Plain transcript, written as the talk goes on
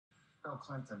Bill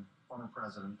Clinton, former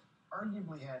president,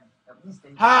 arguably had at least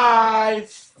 8. Hi,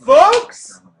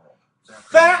 folks.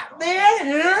 Fat Man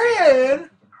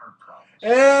here.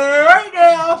 And right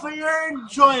now, for your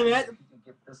enjoyment,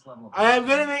 I am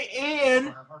going to be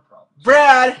eating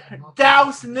bread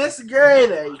doused in this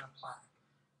gravy.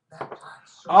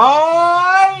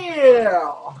 Oh,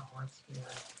 yeah.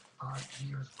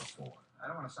 I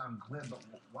don't want to sound glib, but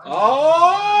why?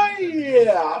 Oh,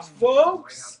 yeah,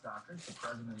 folks. Doctors, the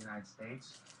president of the United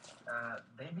States,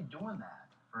 they'd be doing that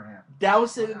for him.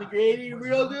 Douse it in the gravy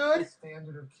real good.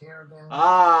 Standard of care, then.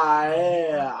 Ah,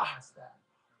 yeah.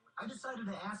 I decided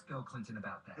to ask Bill Clinton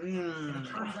about that. And it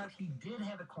turns out he did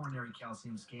have a coronary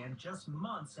calcium scan just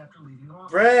months after leaving the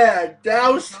office. Bread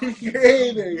doused in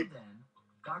gravy. Then,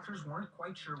 doctors weren't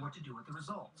quite sure what to do with the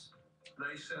results.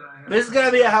 They said I had This is going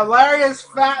to be a hilarious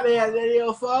Fat Man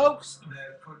video, folks.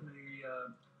 That put me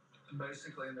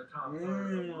basically in the top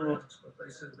third of risks, but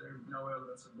they said there's no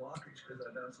evidence of blockage because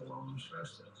I done so long in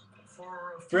stress tests.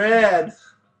 For a few Fred.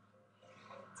 months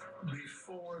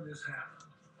before this happened,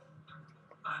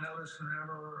 I noticed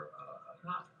whenever,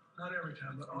 not every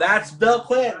time, but That's Bill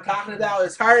Clinton talking about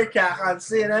his heart attack on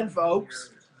CNN, folks.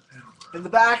 In the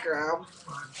background.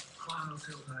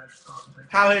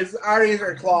 How his arteries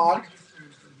are clogged.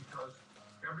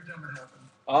 Every time it happened,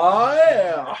 Oh,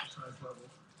 yeah. exercise level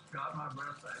got my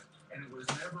breath back, and it was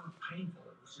never painful.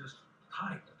 It was just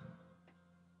tight.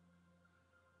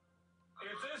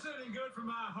 If this isn't good for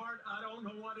my heart, I don't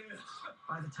know what is.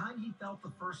 By the time he felt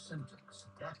the first symptoms,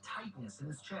 that tightness in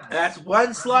his chest. That's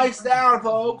one slice down,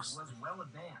 folks. Was well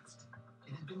advanced.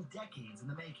 It had been decades in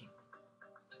the making.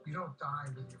 You don't die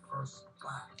with your first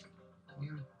plaque.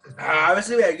 This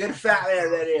is going to be a good Fat Man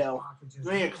video. It's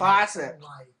going to be a classic.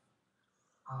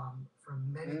 For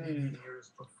many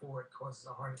years before it causes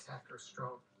a heart attack or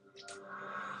stroke.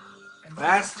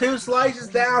 That's 2 slices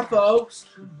down, folks.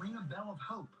 Should ring a bell of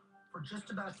hope for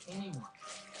just about anyone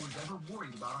who's ever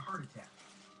worried about a heart attack.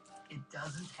 It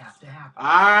doesn't have to happen.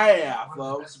 Ah, yeah,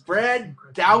 folks. Bread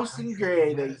doused in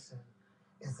gravy. Is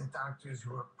the doctors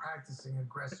who are practicing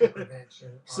aggressive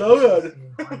prevention So good.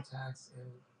 seeing heart attacks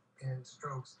and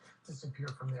strokes disappear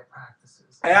from their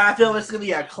practices. And I feel this is going to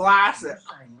be a classic.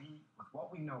 With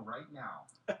what we know right now,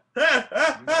 we don't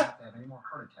have to have any more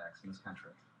heart attacks in this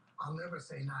country. I'll never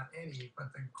say not any,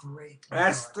 but the great.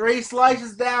 That's 3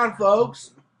 slices down,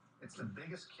 folks. It's the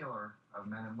biggest killer of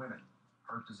men and women,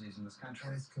 heart disease in this country.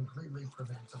 And it's completely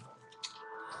preventable.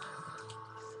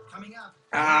 Coming up,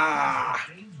 Ah.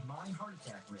 my heart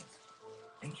attack risk.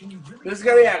 And can you really This is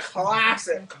going to be a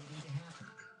classic.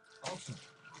 Also,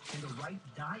 can the right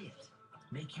diet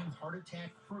make you heart attack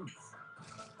proof?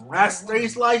 That's 3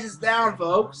 slices down,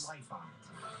 folks.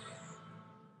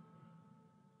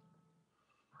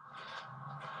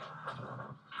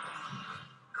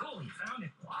 Cool, you found it.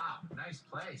 Wow, nice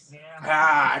place. Yeah.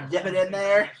 Ah, dip it in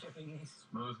there.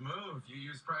 Smooth move. You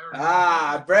use priority.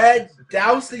 Ah, bread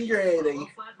doused in gravy. Low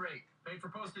flat rate. Paid for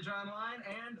postage online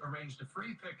and arranged a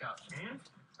free pickup. And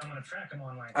I'm gonna track them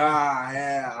online. Ah,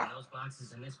 yeah. Those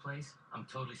boxes in this place, I'm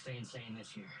totally staying sane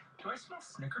this year. Do I smell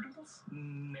snickerdoodles?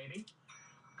 Maybe.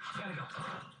 Gotta go.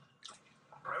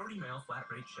 Priority mail, flat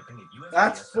rate shipping at US.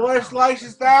 That's 4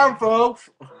 slices down, folks.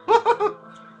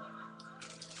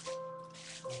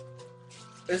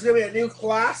 This is going to be a new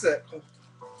classic.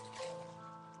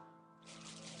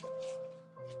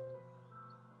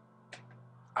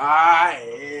 Ah,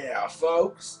 yeah,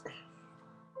 folks.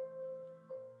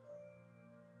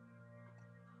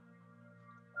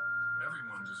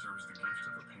 Everyone deserves the gift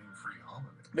of a pain-free holiday.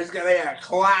 This is going to be a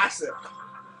classic.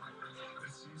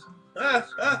 This season,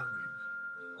 it's pain relief.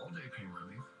 All-day pain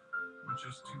relief with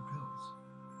just 2 pills.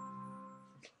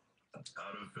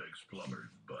 Out of fix plumber's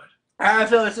butt. I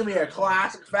feel this is going to be a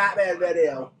classic Fat Man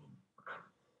video.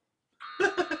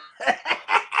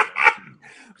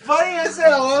 Funny as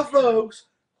hell, huh, folks?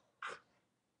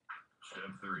 Step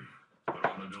 3. Put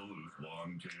on a Duluth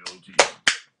long-tail tea.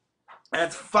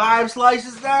 That's 5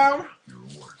 slices down. Your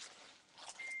worst.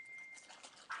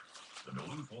 The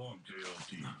Duluth long-tail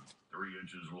tea. 3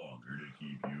 inches longer to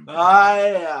keep you. Ah,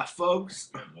 yeah, folks.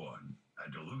 Get one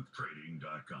at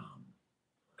DuluthTrading.com.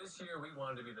 This year, we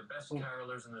wanted to be the best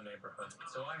carolers in the neighborhood,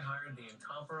 so I hired the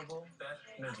incomparable Beth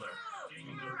Midler.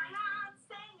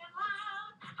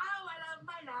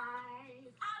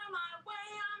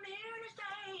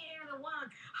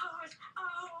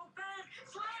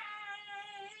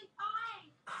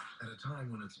 At a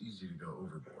time when it's easy to go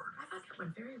overboard, I thought that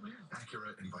went very well.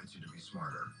 Acura invites you to be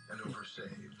smarter and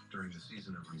oversave during the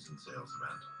Season of Reason sales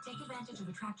event. Take advantage of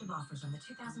attractive offers on the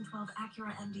 2012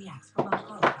 Acura MDX for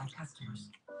well-qualified customers.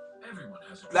 Everyone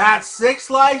has a That's 6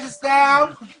 slices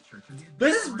down.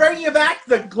 This is bringing you back to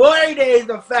the glory days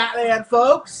of Fat Man,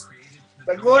 folks.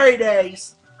 The glory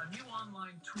days. A new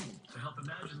online tool to help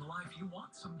imagine the life you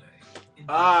want someday.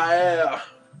 Ah, yeah.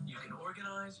 You can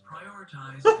organize,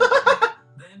 prioritize,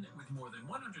 then with more than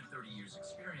 130 years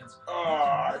experience,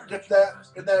 Oh, get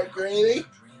that gravy.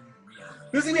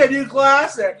 This is gonna be a new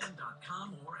classic.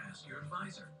 or ask your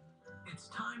advisor. It's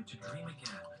time to dream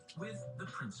again with the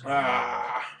Prince of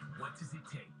Ah. What does it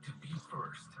take to be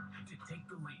first? To take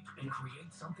the leap and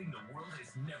create something the world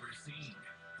has never seen?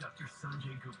 Dr.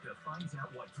 Sanjay Gupta finds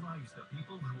out what drives the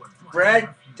people who are driving Bread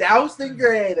our future. doused in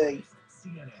gravy.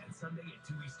 CNN, Sunday at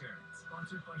 2 Eastern.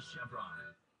 Sponsored by Chevron.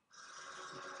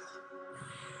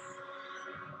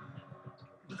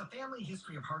 With a family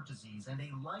history of heart disease and a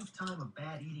lifetime of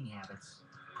bad eating habits,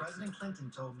 President Clinton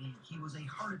told me he was a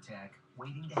heart attack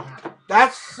waiting to happen.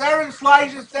 That's 7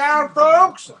 slices down,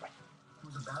 folks. He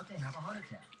was about to have a heart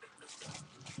attack.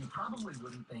 You probably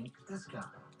wouldn't think this guy,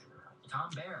 Tom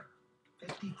Baer,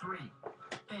 53,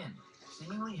 thin,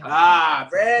 seemingly healthy. Ah,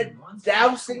 bread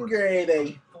doused in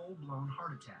gravy. Full-blown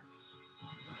heart attack.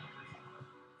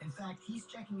 In fact, he's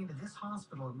checking into this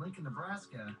hospital in Lincoln,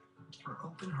 Nebraska for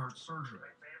open heart surgery.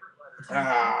 It's an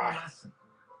important lesson.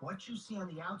 What you see on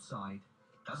the outside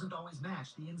doesn't always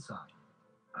match the inside.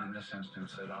 In this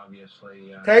instance, it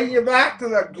obviously... Take you back to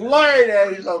the glory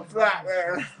days of Fat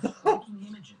Man. Looking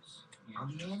images on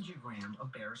the angiogram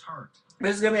of Bear's heart.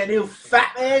 This is gonna be a new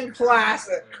Fat Man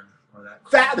classic.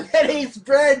 Fat Man eats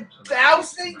bread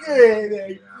doused in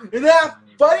gravy. Isn't that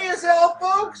funny as hell,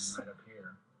 folks? Right up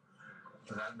here.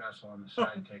 So that vessel on the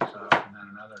side takes off, and then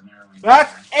another narrowing.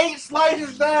 That's 8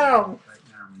 slices down.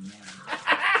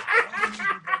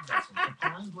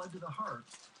 Supplying blood to the heart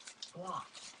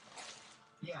blocked.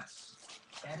 Yes,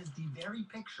 that is the very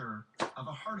picture of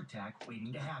a heart attack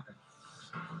waiting to happen.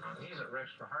 He's at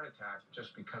risk for heart attack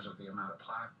just because of the amount of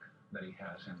plaque that he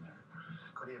has in there.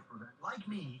 Could he have prevented? Like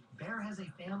me, Bear has a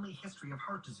family history of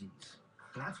heart disease.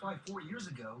 And that's why 4 years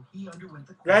ago he underwent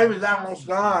the Gravy's almost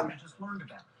gone. we just learned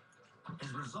about.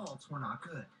 His results were not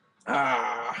good.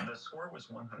 Ah. The score was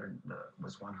 111.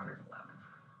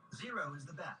 0 is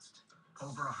the best.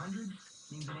 Over 100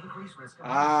 means an increased risk of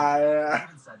Yeah.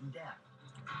 even sudden death.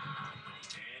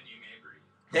 And you may agree.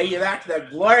 Take you back to the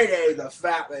glory days of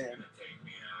Fat Man. It's gonna take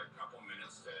me a couple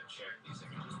minutes to check these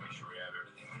images, make sure we have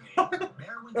everything we need.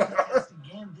 Bear went to the test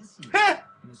again this year,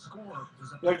 and his score was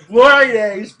The glory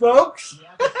days, folks. The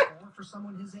average score for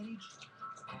someone his age?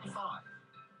 5.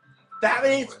 That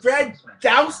means bread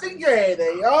doused in gravy.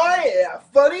 Oh yeah,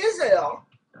 funny as hell.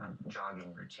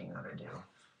 Jogging routine that I do,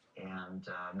 and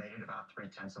made it about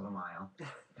 3/10 of a mile,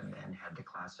 and then had the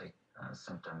classic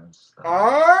symptoms.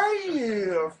 Oh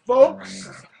yeah, folks.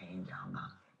 Pain down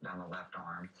the left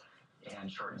arm,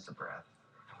 and shortness of breath.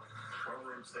 What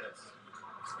room's this?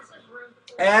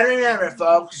 And remember,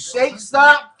 folks, shake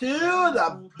stop to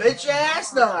the bitch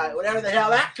ass night, whatever the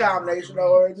hell that combination of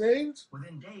words means.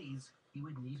 Within days, he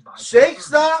would need by Shake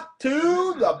stop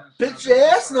to the bitch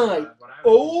ass night.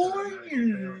 Oh yeah.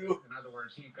 In other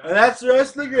words, he got... And that's the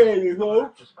rest of the gravy,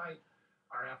 folks. Despite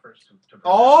our efforts to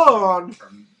All on.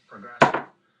 from progressing.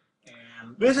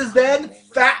 And This is then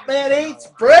Fat Man Eats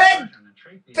Bread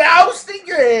doused in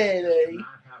gravy.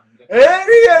 And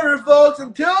remember, folks,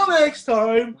 until next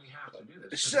time,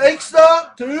 shake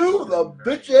stop to the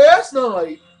bitch ass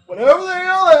night, whatever the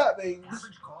hell that means.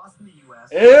 average cost in the U.S.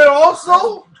 And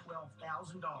also,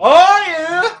 $12,000. oh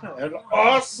yeah, and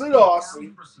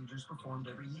Aussie. Procedures performed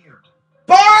every year.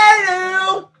 Bye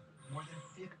now. More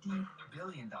than $50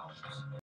 billion.